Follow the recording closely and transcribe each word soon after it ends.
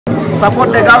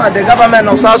support the government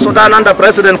of South Sudan under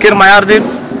President Kir Mayardit,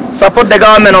 support the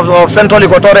government of Central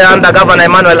Equatoria under Governor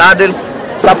Emmanuel Adil,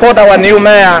 support our new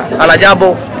mayor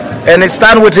Allah-Jabu, and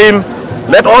stand with him.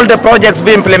 Let all the projects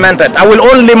be implemented. I will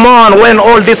only mourn when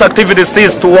all these activities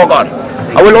cease to work on.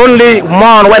 I will only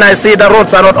mourn when I see the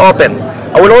roads are not open.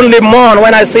 I will only mourn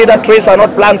when I see that trees are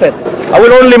not planted. I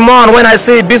will only mourn when I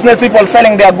see business people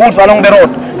selling their goods along the road.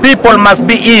 People must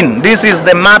be in. This is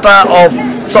the matter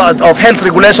of health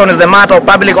regulation, is the matter of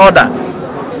public order.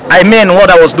 I mean what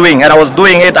I was doing, and I was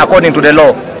doing it according to the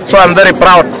law. So I'm very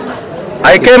proud.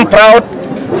 I came proud,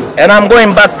 and I'm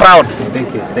going back proud.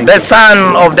 Thank you. The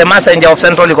son of the messenger of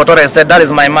Central Equatoria State, that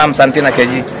is my mom, Santina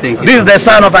Keji. This is the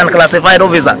son of an unclassified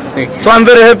officer. So I'm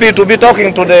very happy to be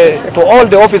talking to all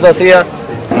the officers here.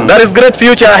 There is great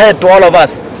future ahead to all of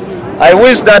us. I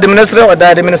wish the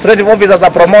administrative officers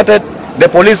are promoted, the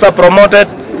police are promoted,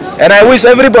 and I wish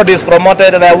everybody is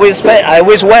promoted, and I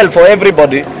wish well for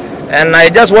everybody. And I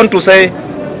just want to say,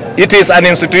 it is an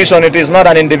institution, it is not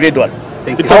an individual.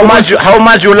 How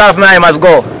much you love me, I must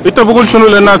go. Ita bugul shunu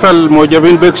للناس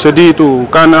المعجبين بك شديد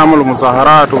وكان عملوا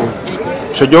مظاهرات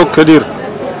وشجوك كثير.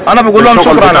 أنا بقول لهم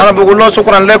شكرا، أنا بقول لهم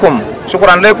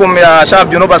شكرا لكم يا شعب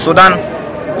جنوب السودان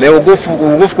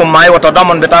لوقوفكم معي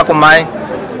وتضامن بتاعكم معي.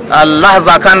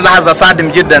 اللحظة كان لحظة صادم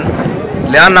جدا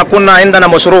لأن كنا عندنا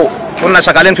مشروع، كنا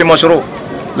شغالين في مشروع،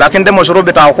 لكن ده مشروع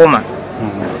بتاع حكومة.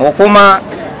 حكومة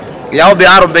ياو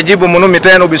بيعرف بيجيبوا منو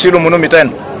 200 وبيشيلوا منو 200.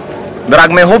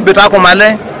 برغم الحب بتاعكم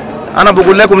عليه أنا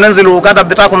بقول لكم ننزلوا وكذا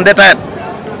بتاعكم ده تايت.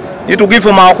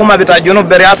 يتوقفوا مع حكومة بتاع جنوب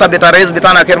برئاسة بتاع رئيس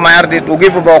بتاعنا كير مايارديت،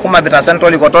 وقفوا بحكومة بتاع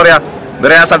سنترال إيكواتوريا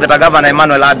برئاسة بتاع غفرنر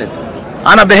إيمانويل عادل.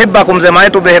 أنا بحبكم زي ما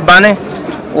أنتوا بحباني،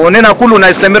 ونحن كلنا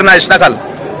نستمر نشتغل.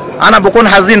 أنا بكون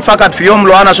حزين فقط في يوم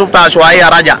لو أنا شفت عشوائية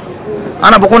رجع.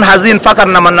 أنا بكون حزين فقط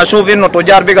لما نشوف إنه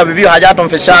تجار بيبيعوا حاجاتهم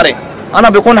في الشارع. أنا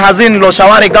بكون حزين لو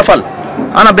شوارع قفل.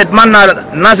 أنا بتمنى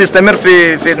الناس يستمر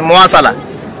في المواصلة.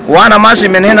 وأنا ماشي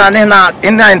من هنا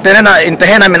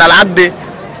انتهينا من العقد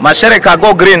مع شركة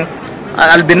جو جرين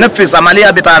اللي بننفذ عملية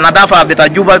بتاع نظافة بتاع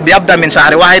جوبا، بيبدأ من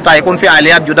شهر واحد هيكون في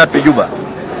عمليات جداد في جوبا.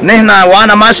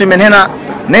 وأنا ماشي من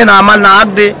هنا عملنا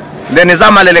عقد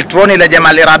للنظام الإلكتروني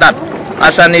لجميع الإيرادات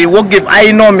عشان يوقف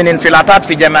أي نوع من انفلاتات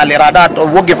في جميع الإيرادات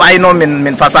ويوقف أي نوع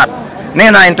من فساد.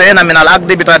 انتهينا من العقد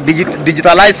بتاع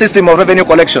ديجيتالايز سيستم اوف ريفينيو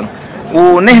كولكشن،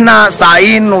 ونحن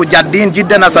سعيين وجادين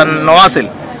جدا عشان نواصل.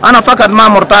 أنا فقط ما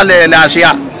مرتاح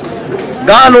لأشياء.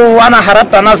 قالوا أنا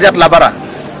حربت الناس يطلع برا.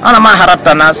 أنا ما حربت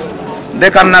الناس، ده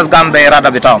كان الناس قام بإرادة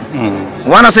بتاعهم.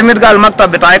 وأنا سمعت قال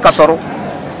المكتب بتاعي كسروا،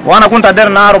 وأنا كنت أدير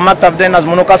نار المكتب ده الناس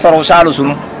منو كسروا وشالوا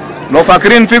سنو. لو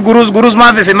فاكرين في قروش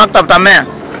ما في مكتب تمام.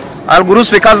 القروش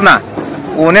في كازنا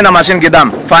ونحن ماشيين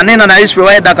قدام. فنحن نعيش في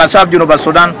وحدة كشعب جنوب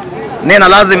السودان. نحن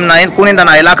لازم نكون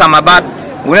عندنا علاقة مع بعض،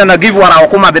 ونحن نجيب ورا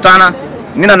حكومة بتاعنا.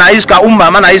 نحن نعيش كأمة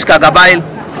ما نعيش كقبائل،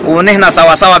 ونحن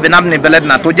سوا بنبني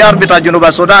بلدنا. تجار بتاع جنوب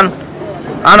السودان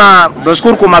أنا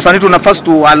بشكركم عشان انتوا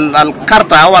نفذتوا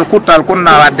الكارتا أو الكوتا اللي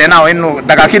كنا اديناه إنه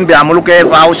دقاقين بيعملوا كيف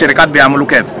أو شركات بيعملوا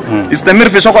كيف. استمر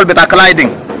في شغل بتاع كلايدنج،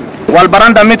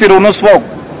 والبراندا 1.5 متر فوق،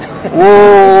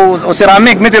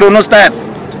 وسيراميك 1.5 متر تحت،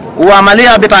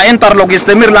 وعملية بتاع انترلوك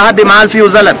يستمر لحد ما فيه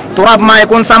زلط، تراب ما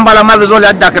يكون سامبلا ما في زول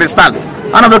يدى كريستال.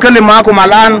 أنا بكلم معاكم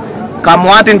الآن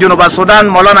كمواطن جنوب السودان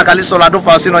مولانا كاليستو لادو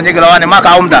فاوستينو لادو ما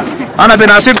كعمدة. أنا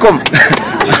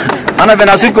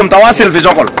بناشدكم تواصل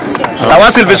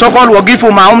في شغل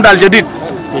وقفوا مع عمدة الجديد.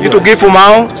 يتوقفوا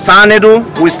معه ساندوا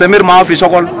ويستمر معه في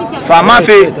شغل. فما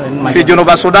في جنوب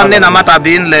السودان لنا ما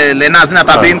تابعين لناس،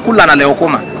 تابعين كلنا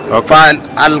لحكومة.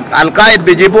 فالقائد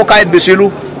بيجيبوا قائد بيشيلوا،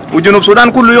 وجنوب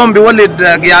السودان كل يوم بيولد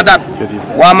قيادات،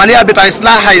 وعملية بتاع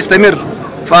إصلاح هيستمر.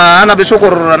 فأنا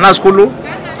بشكر الناس كله،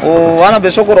 وانا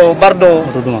بشكر برضو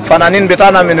فنانين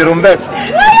بتاعنا من رومبيك.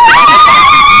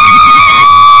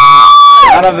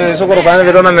 انا بشكر فنانين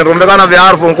بتاعنا من رومبيك، انا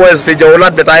بيعرفوا كويس في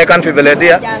جولات بتاعي كان في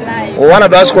بلديه. وانا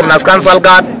بشكر ناس كانسل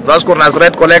جارد، بشكر ناس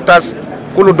ريد كولكترز،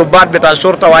 كل دبات بتاع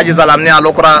الشرطه واجهزه الامنيه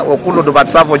الاخرى، وكل دبات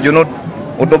صف والجنود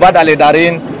والدبات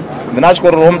الاداريين.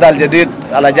 بنشكر عمدة الجديد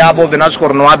الله-Jabu،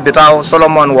 بنشكر نواب بتاعه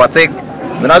سولومون وثيق،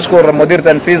 بنشكر مدير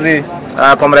تنفيذي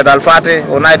كومريد الفاتي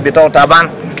ونائب بتاعه طبعا،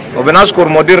 وبنشكر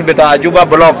مدير بتاع جوبا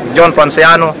بلوك جون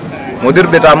فانسيانو، مدير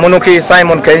بتاع مونوكي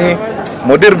سايمون كيني،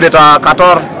 مدير بتاع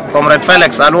كاتور كومريد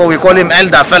فيليكس اللي هو وي كول هيم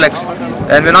إلدا فيليكس،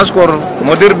 بنشكر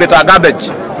مدير بتاع جابج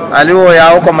اللي هو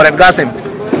ياو كومريد قاسم.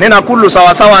 نحن كله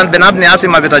سوا بنبني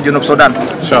عاصمة بتاع جنوب السودان.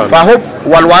 فحب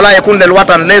والولاء يكون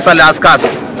للوطن ليس للأشخاص.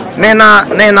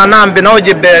 نحن نعم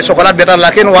بنوجب شغلات بتاعنا،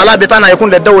 لكن ولاء بتاعنا يكون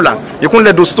للدولة، يكون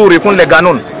للدستور، يكون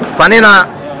للقانون. فنحن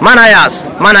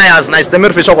ما نياس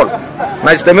نستمر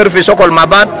في شغل مع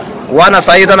بعض. وانا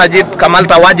سعيد انا جيت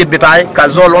كملت واجب بتاعي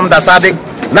كزول عمدة سابق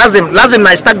لازم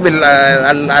نستقبل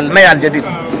المياه الجديد.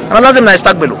 أنا لازم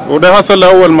نستقبله. وده حصل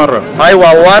لأول مرة.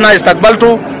 أيوة وأنا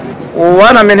استقبلته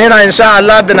وانا من هنا ان شاء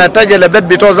الله بنتجه لبيت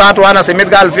بيتو ذاته. وانا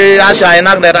سمعت قال في عشاء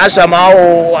هناك نتعشى معه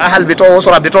اهل بيتو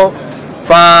اسره بيتو.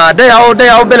 فده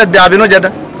هو بلد بيعبنوا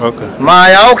جدا. اوكي. ما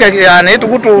يا اوكي يعني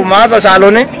تقولوا ما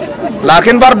سالوني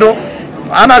لكن برضو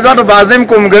انا ذاته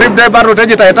بعزمكم قريب ده برضو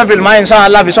تجي تحتفل معي ان شاء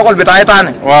الله في شغل بتاعي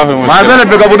ثاني. ما البلد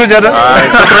بيقبضوا جدا.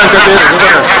 شكرا كثير.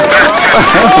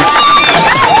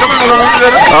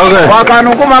 اوكي.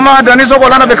 وكانوا ما اداني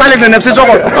شغل انا بكلف لنفسي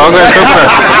شغل. اوكي شكرا.